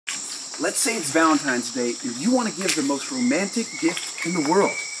let's say it's Valentine's Day and you want to give the most romantic gift in the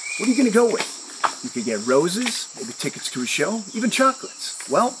world. What are you going to go with? You could get roses, maybe tickets to a show, even chocolates.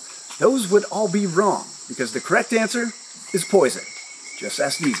 Well, those would all be wrong because the correct answer is poison. Just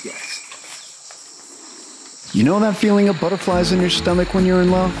ask these guys. You know that feeling of butterflies in your stomach when you're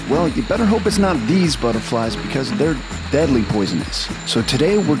in love? Well, you better hope it's not these butterflies because they're deadly poisonous. So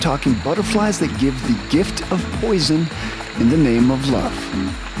today we're talking butterflies that give the gift of poison in the name of love.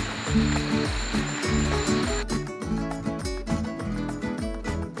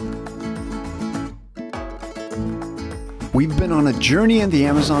 We've been on a journey in the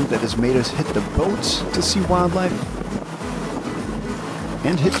Amazon that has made us hit the boats to see wildlife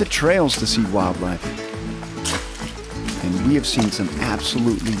and hit the trails to see wildlife. And we have seen some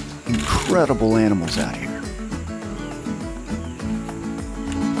absolutely incredible animals out here.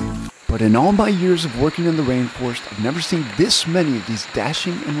 But in all my years of working in the rainforest, I've never seen this many of these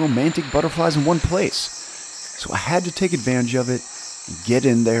dashing and romantic butterflies in one place. So I had to take advantage of it and get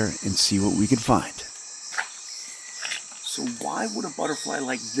in there and see what we could find. So why would a butterfly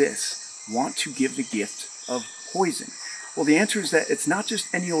like this want to give the gift of poison? Well, the answer is that it's not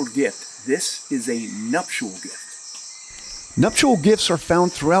just any old gift. This is a nuptial gift. Nuptial gifts are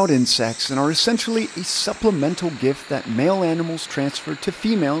found throughout insects and are essentially a supplemental gift that male animals transfer to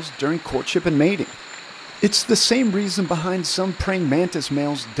females during courtship and mating. It's the same reason behind some praying mantis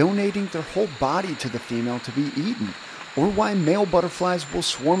males donating their whole body to the female to be eaten, or why male butterflies will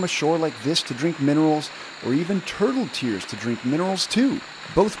swarm ashore like this to drink minerals, or even turtle tears to drink minerals too.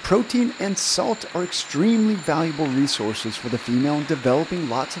 Both protein and salt are extremely valuable resources for the female in developing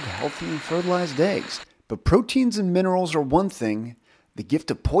lots of healthy and fertilized eggs. But proteins and minerals are one thing. The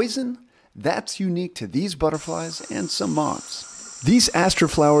gift of poison, that's unique to these butterflies and some moths. These aster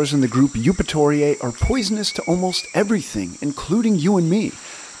flowers in the group Eupatoriae are poisonous to almost everything, including you and me.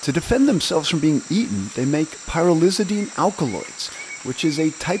 To defend themselves from being eaten, they make pyrrolizidine alkaloids, which is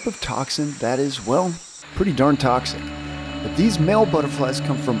a type of toxin that is, well, pretty darn toxic. But these male butterflies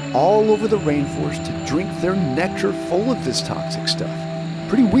come from all over the rainforest to drink their nectar full of this toxic stuff.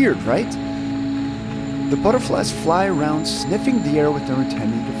 Pretty weird, right? The butterflies fly around sniffing the air with their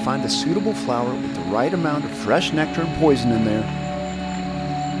antennae to find a suitable flower with the right amount of fresh nectar and poison in there.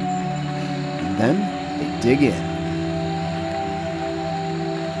 And then they dig in.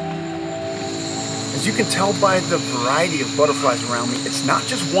 As you can tell by the variety of butterflies around me, it's not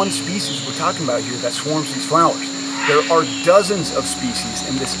just one species we're talking about here that swarms these flowers. There are dozens of species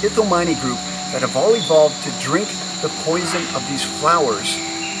in this Ithomiini group that have all evolved to drink the poison of these flowers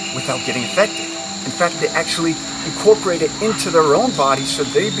without getting infected. In fact, they actually incorporate it into their own bodies so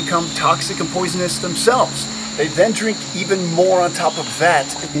they become toxic and poisonous themselves. They then drink even more on top of that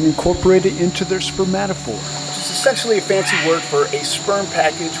and incorporate it into their spermatophore, which is essentially a fancy word for a sperm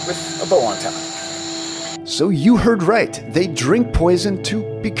package with a bow on top. So you heard right, they drink poison to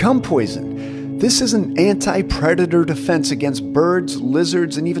become poison. This is an anti-predator defense against birds,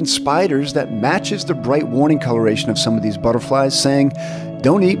 lizards, and even spiders that matches the bright warning coloration of some of these butterflies saying,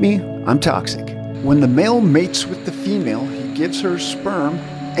 "Don't eat me, I'm toxic." When the male mates with the female, he gives her sperm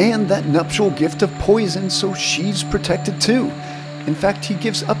and that nuptial gift of poison so she's protected too. In fact, he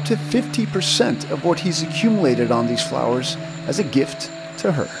gives up to 50% of what he's accumulated on these flowers as a gift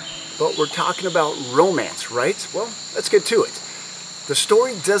to her. But we're talking about romance, right? Well, let's get to it. The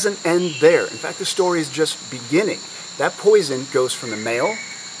story doesn't end there. In fact, the story is just beginning. That poison goes from the male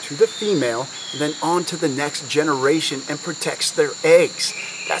to the female and then on to the next generation and protects their eggs.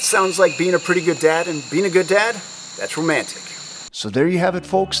 That sounds like being a pretty good dad, and being a good dad, that's romantic. So there you have it,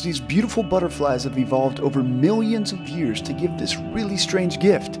 folks. These beautiful butterflies have evolved over millions of years to give this really strange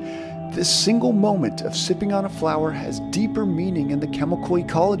gift. This single moment of sipping on a flower has deeper meaning in the chemical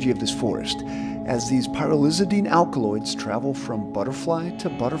ecology of this forest, as these pyrrolizidine alkaloids travel from butterfly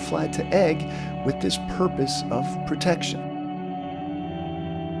to egg with this purpose of protection.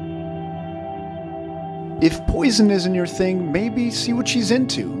 If poison isn't your thing, maybe see what she's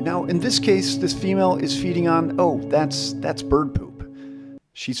into. Now, in this case, this female is feeding on, that's bird poop.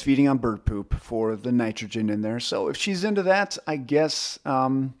 She's feeding on bird poop for the nitrogen in there. So if she's into that, I guess,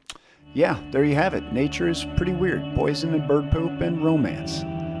 yeah, there you have it. Nature is pretty weird. Poison and bird poop and romance.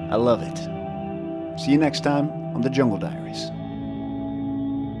 I love it. See you next time on the Jungle Diaries.